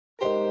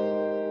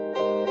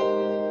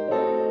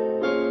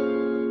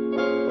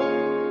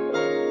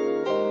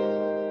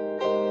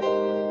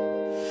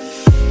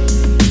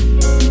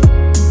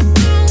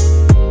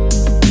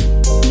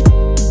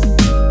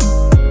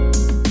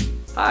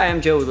I'm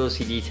Joe with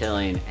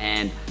OCDetailing,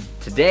 and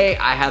today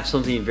I have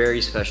something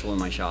very special in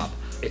my shop.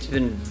 It's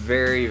been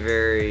very,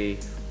 very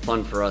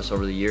fun for us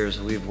over the years.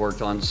 We've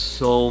worked on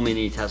so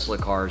many Tesla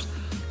cars,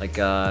 like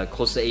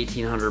close to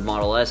 1800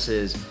 Model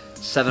S's,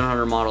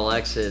 700 Model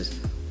X's.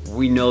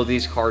 We know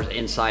these cars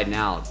inside and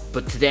out,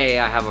 but today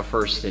I have a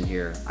first in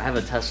here. I have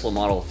a Tesla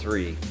Model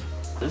 3.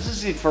 This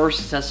is the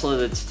first Tesla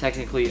that's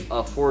technically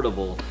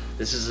affordable.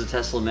 This is a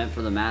Tesla meant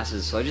for the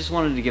masses, so I just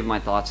wanted to give my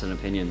thoughts and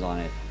opinions on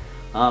it.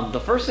 The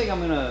first thing I'm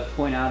going to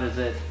point out is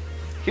that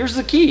here's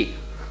the key.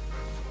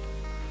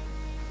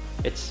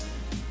 It's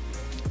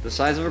the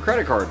size of a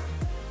credit card,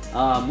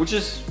 which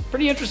is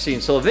pretty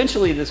interesting. So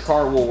eventually this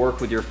car will work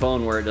with your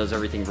phone where it does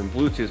everything from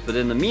Bluetooth, but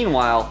in the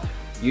meanwhile,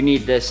 you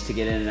need this to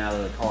get in and out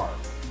of the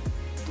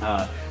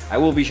car. I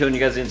will be showing you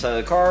guys the inside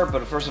of the car,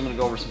 but first I'm going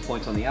to go over some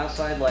points on the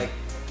outside. Like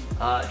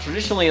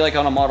traditionally, like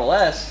on a Model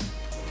S,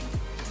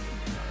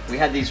 we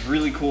had these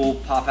really cool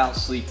pop-out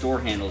sleek door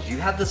handles. You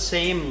have the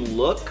same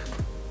look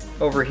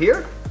over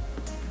here,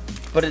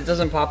 but it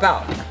doesn't pop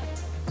out.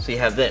 So you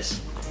have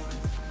this.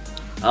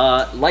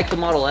 Like the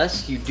Model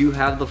S, you do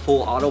have the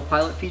full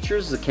autopilot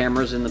features, the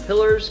cameras in the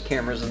pillars,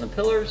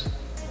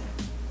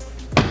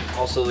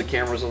 also the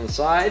cameras on the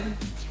side,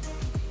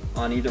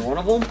 on either one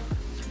of them.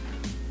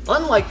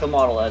 Unlike the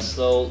Model S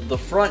though, the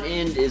front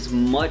end is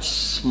much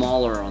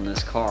smaller on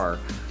this car.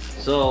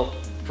 So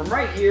from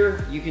right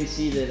here, you can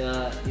see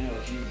that, you know,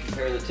 if you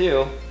compare the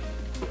two,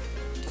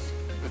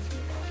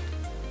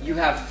 you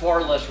have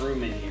far less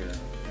room in here.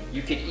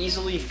 You could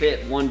easily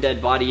fit one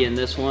dead body in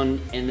this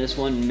one,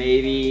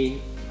 maybe,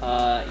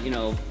 you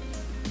know,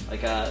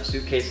 like a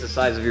suitcase the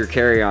size of your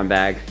carry-on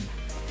bag.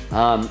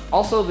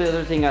 Also, the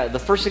other thing, the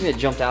first thing that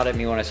jumped out at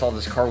me when I saw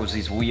this car was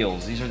these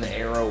wheels. These are the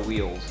Aero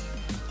wheels.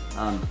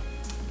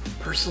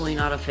 Personally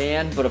not a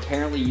fan, but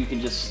apparently you can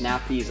just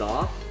snap these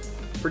off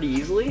pretty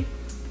easily,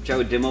 which I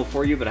would demo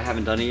for you, but I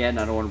haven't done it yet and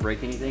I don't want to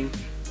break anything.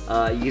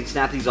 You can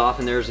snap these off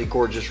and there's a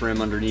gorgeous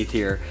rim underneath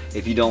here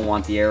if you don't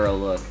want the Aero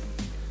look.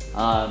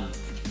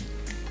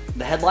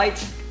 The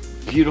headlights,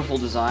 beautiful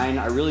design.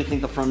 I really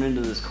think the front end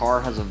of this car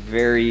has a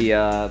very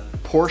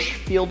Porsche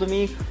feel to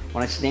me.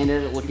 When I stand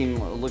at it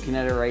looking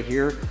at it right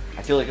here,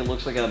 I feel like it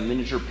looks like a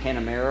miniature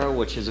Panamera,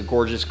 which is a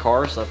gorgeous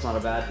car, so that's not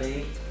a bad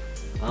thing.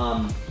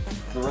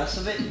 The rest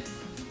of it,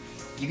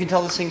 you can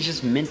tell this thing's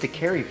just meant to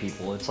carry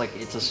people. It's like,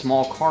 it's a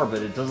small car,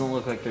 but it doesn't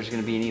look like there's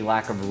gonna be any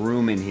lack of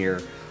room in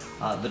here.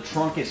 The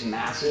trunk is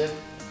massive.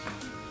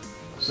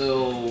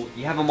 So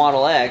you have a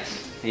Model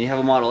X and you have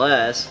a Model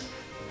S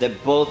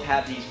that both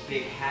have these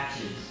big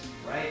hatches,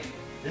 right?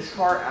 This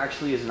car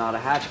actually is not a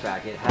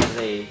hatchback. It has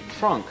a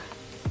trunk.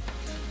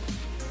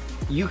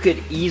 You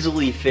could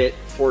easily fit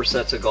 4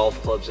 sets of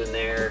golf clubs in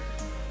there.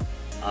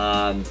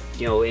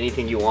 You know,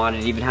 anything you want.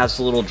 It even has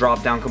a little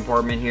drop down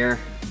compartment here.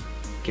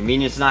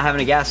 Convenience not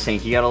having a gas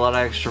tank. You got a lot of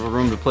extra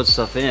room to put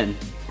stuff in,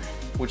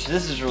 which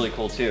this is really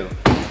cool too.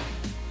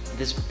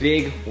 This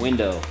big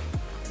window.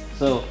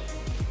 So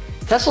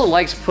Tesla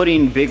likes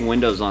putting big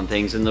windows on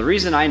things, and the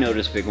reason I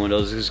notice big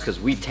windows is because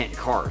we tint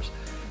cars.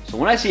 So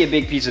when I see a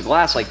big piece of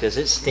glass like this,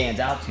 it stands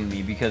out to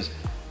me, because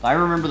I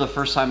remember the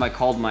first time I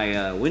called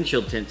my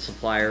windshield tint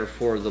supplier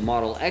for the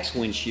Model X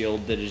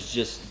windshield that is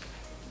just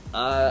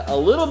a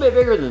little bit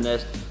bigger than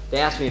this. They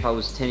asked me if I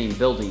was tinting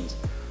buildings,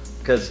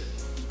 because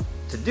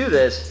to do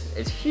this,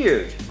 it's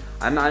huge.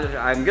 I'm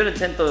gonna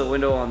tint the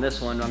window on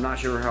this one. I'm not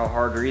sure how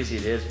hard or easy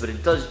it is, but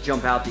it does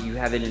jump out that you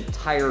have an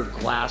entire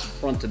glass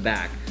front to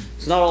back.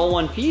 It's not all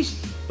one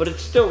piece, but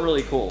it's still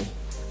really cool.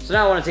 So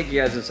now I wanna take you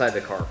guys inside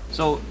the car.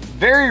 So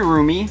very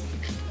roomy.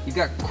 You've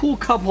got cool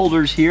cup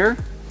holders here.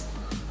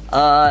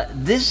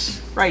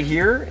 This right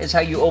here is how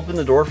you open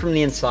the door from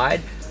the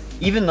inside.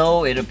 Even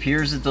though it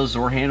appears that those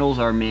door handles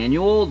are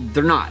manual,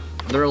 they're not.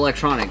 They're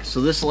electronic. So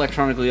this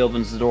electronically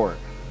opens the door.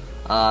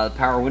 The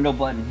power window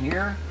button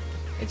here.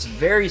 It's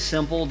very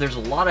simple. There's a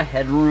lot of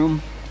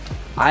headroom.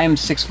 I am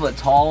 6 foot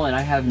tall and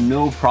I have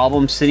no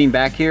problem sitting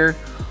back here.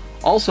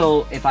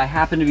 Also, if I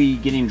happen to be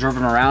getting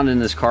driven around in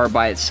this car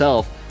by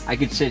itself, I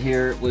could sit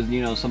here with,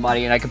 you know,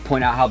 somebody and I could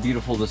point out how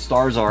beautiful the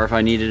stars are if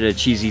I needed a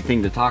cheesy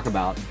thing to talk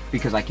about,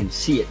 because I can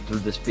see it through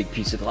this big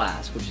piece of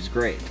glass, which is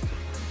great.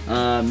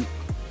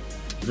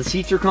 The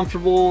seats are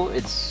comfortable.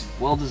 It's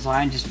well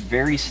designed, just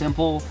very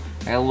simple.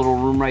 I got a little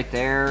room right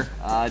there.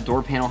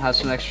 Door panel has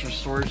some extra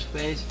storage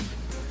space.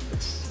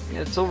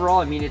 It's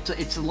overall, I mean,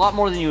 it's a lot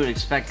more than you would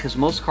expect, because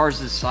most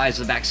cars this size,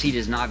 the back seat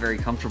is not very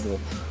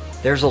comfortable.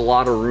 There's a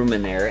lot of room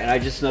in there, and I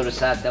just noticed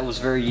that was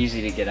very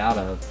easy to get out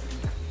of.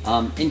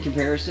 In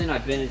comparison,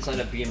 I've been inside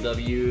of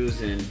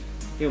BMWs and,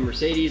 you know,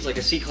 Mercedes, like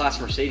a C-Class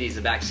Mercedes,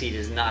 the back seat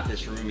is not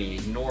this roomy,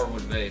 nor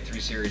would a 3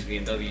 Series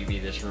BMW be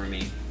this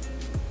roomy.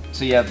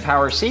 So you have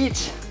power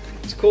seats.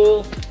 It's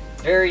cool.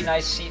 Very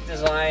nice seat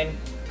design.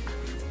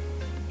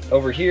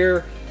 Over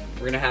here,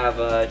 we're gonna have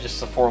just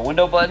the 4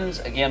 window buttons,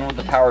 again with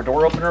the power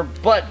door opener.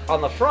 But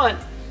on the front,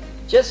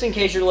 just in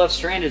case you're left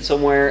stranded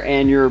somewhere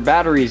and your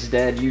battery's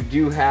dead, you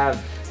do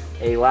have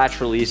a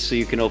latch release so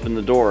you can open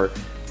the door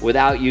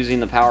without using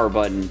the power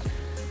button.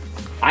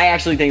 I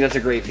actually think that's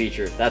a great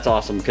feature. That's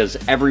awesome, because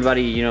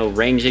everybody, you know,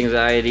 range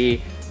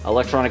anxiety,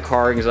 electronic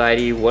car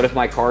anxiety, what if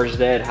my car's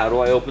dead? How do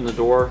I open the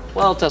door?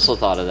 Well, Tesla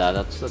thought of that.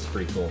 That's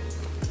pretty cool.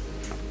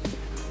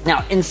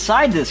 Now,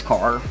 inside this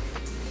car,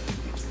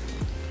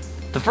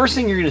 the first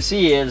thing you're gonna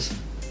see is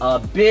a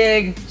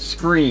big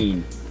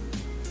screen.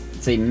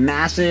 It's a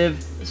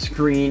massive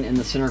screen in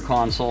the center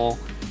console,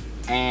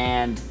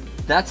 and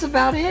that's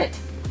about it.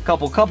 A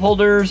couple cup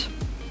holders,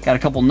 got a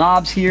couple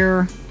knobs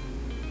here.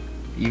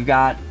 You've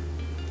got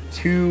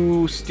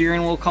 2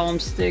 steering wheel column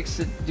sticks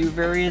that do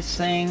various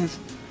things.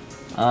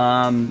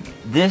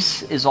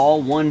 This is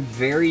all one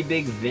very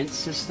big vent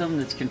system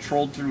that's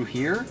controlled through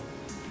here.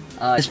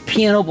 This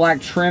piano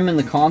black trim in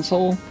the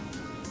console,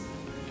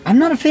 I'm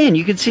not a fan.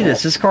 You can see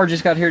this car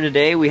just got here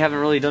today. We haven't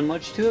really done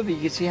much to it, but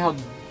you can see how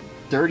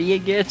dirty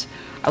it gets.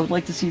 I would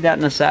like to see that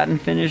in a satin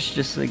finish.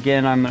 Just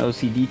again, I'm an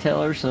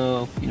OCDetailer,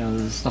 so you know,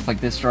 stuff like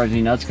this drives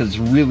me nuts because it's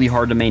really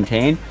hard to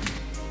maintain.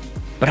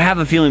 But I have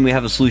a feeling we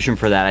have a solution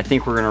for that. I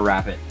think we're gonna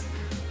wrap it.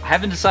 I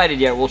haven't decided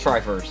yet. We'll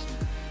try first.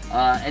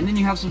 And then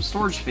you have some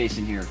storage space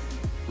in here.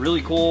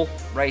 Really cool.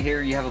 Right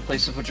here, you have a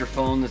place to put your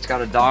phone that's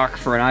got a dock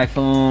for an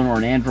iPhone or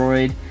an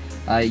Android.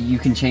 You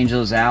can change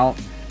those out.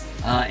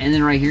 And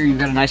then right here, you've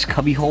got a nice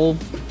cubby hole.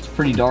 It's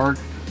pretty dark.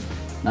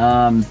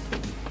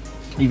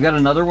 You've got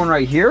another one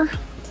right here.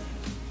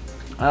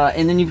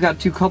 And then you've got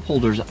 2 cup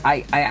holders.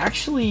 I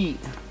actually,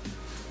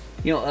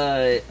 you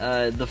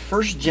know, the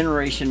first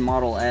generation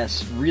Model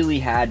S really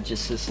had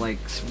just this like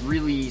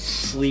really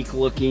sleek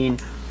looking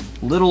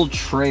little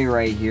tray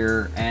right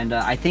here, and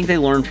I think they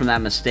learned from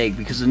that mistake,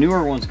 because the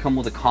newer ones come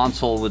with a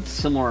console with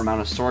similar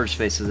amount of storage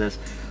space to this.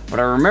 But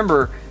I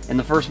remember in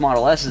the first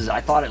Model S's,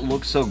 I thought it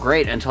looked so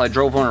great until I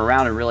drove one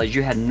around and realized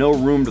you had no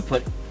room to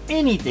put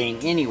anything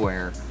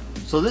anywhere.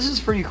 So this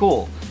is pretty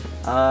cool.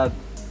 I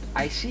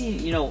see,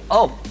 you know,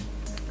 oh,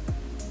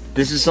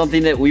 this is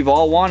something that we've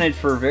all wanted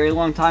for a very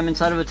long time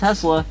inside of a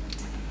Tesla.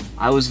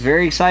 I was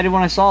very excited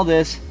when I saw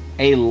this,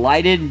 a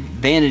lighted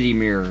vanity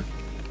mirror.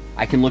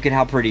 I can look at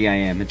how pretty I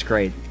am. It's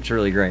great. It's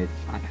really great.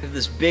 I have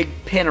this big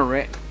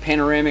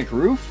panoramic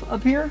roof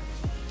up here.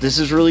 This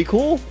is really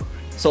cool.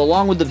 So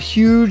along with the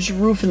huge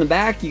roof in the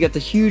back, you got the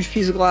huge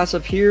piece of glass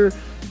up here,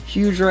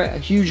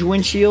 huge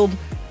windshield.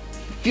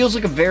 Feels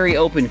like a very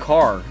open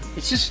car.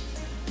 It's just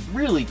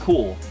really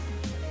cool.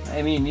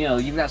 I mean, you know,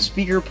 you've got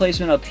speaker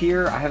placement up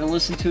here. I haven't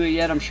listened to it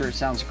yet. I'm sure it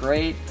sounds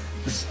great.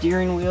 The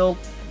steering wheel,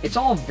 it's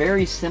all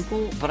very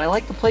simple, but I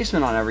like the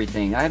placement on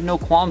everything. I have no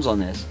qualms on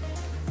this.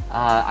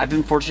 I've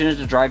been fortunate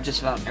to drive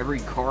just about every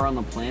car on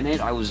the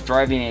planet. I was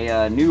driving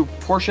a new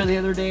Porsche the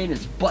other day, and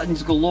it's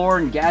buttons galore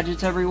and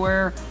gadgets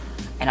everywhere,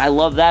 and I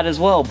love that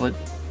as well. But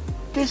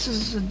this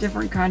is a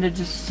different kind of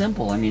just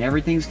simple. I mean,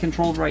 everything's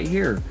controlled right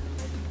here.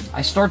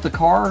 I start the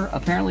car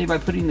apparently by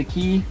putting the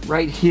key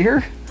right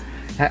here.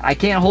 I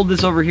can't hold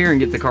this over here and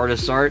get the car to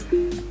start.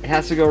 It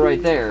has to go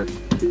right there.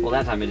 Well,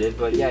 that time it did,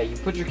 but yeah, you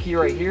put your key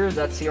right here.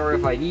 That's the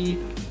RFID.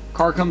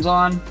 Car comes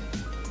on,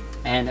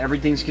 and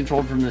everything's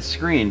controlled from this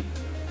screen.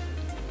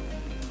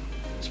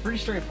 Pretty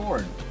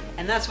straightforward,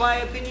 and that's my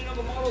opinion of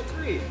a Model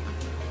 3.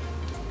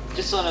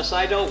 Just on a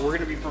side note, we're going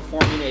to be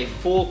performing a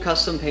full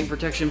custom paint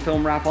protection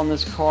film wrap on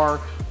this car,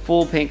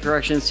 full paint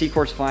correction,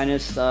 CQuartz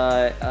finest.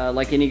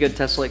 Like any good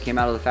Tesla, it came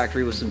out of the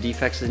factory with some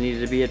defects that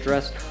needed to be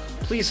addressed.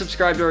 Please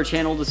subscribe to our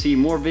channel to see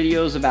more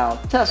videos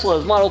about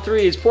Teslas, Model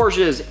 3s,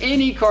 Porsches,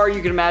 any car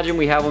you can imagine.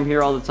 We have them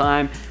here all the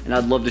time, and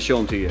I'd love to show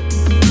them to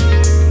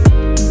you.